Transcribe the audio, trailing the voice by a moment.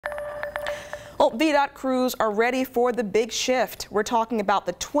Well, VDOT crews are ready for the big shift. We're talking about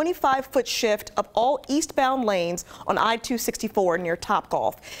the 25-foot shift of all eastbound lanes on I-264 near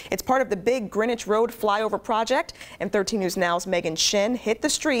Topgolf. It's part of the big Greenwich Road flyover project, and 13 News Now's Megan Shinn hit the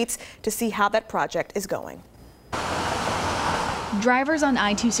streets to see how that project is going. Drivers on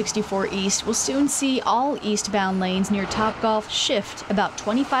I-264 East will soon see all eastbound lanes near Topgolf shift about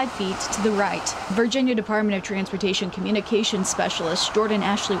 25 feet to the right. Virginia Department of Transportation Communications Specialist Jordan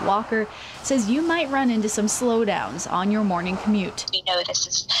Ashley Walker says you might run into some slowdowns on your morning commute. We know this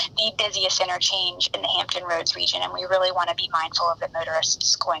is the busiest interchange in the Hampton Roads region, and we really want to be mindful of the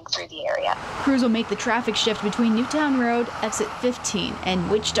motorists going through the area. Crews will make the traffic shift between Newtown Road, exit 15, and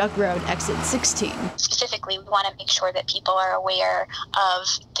Witch Duck Road, exit 16. Specifically, we want to make sure that people are aware of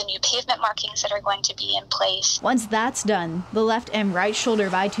the new pavement markings that are going to be in place. Once that's done, the left and right shoulder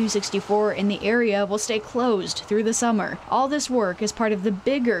of I-264 in the area will stay closed through the summer. All this work is part of the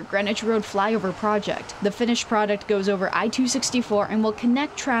bigger Greenwich Road flyover project. The finished product goes over I-264 and will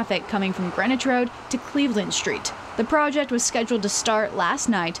connect traffic coming from Greenwich Road to Cleveland Street. The project was scheduled to start last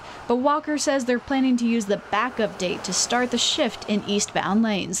night, but Walker says they're planning to use the backup date to start the shift in eastbound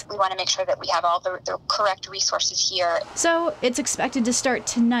lanes. We want to make sure that we have all the correct resources here. So it's expected to start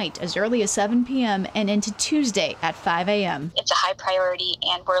tonight as early as 7 p.m. and into Tuesday at 5 a.m. It's a high priority,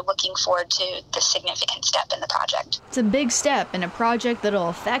 and we're looking forward to this significant step in the project. It's a big step in a project that'll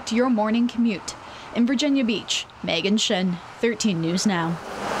affect your morning commute. In Virginia Beach, Megan Shinn, 13 News Now.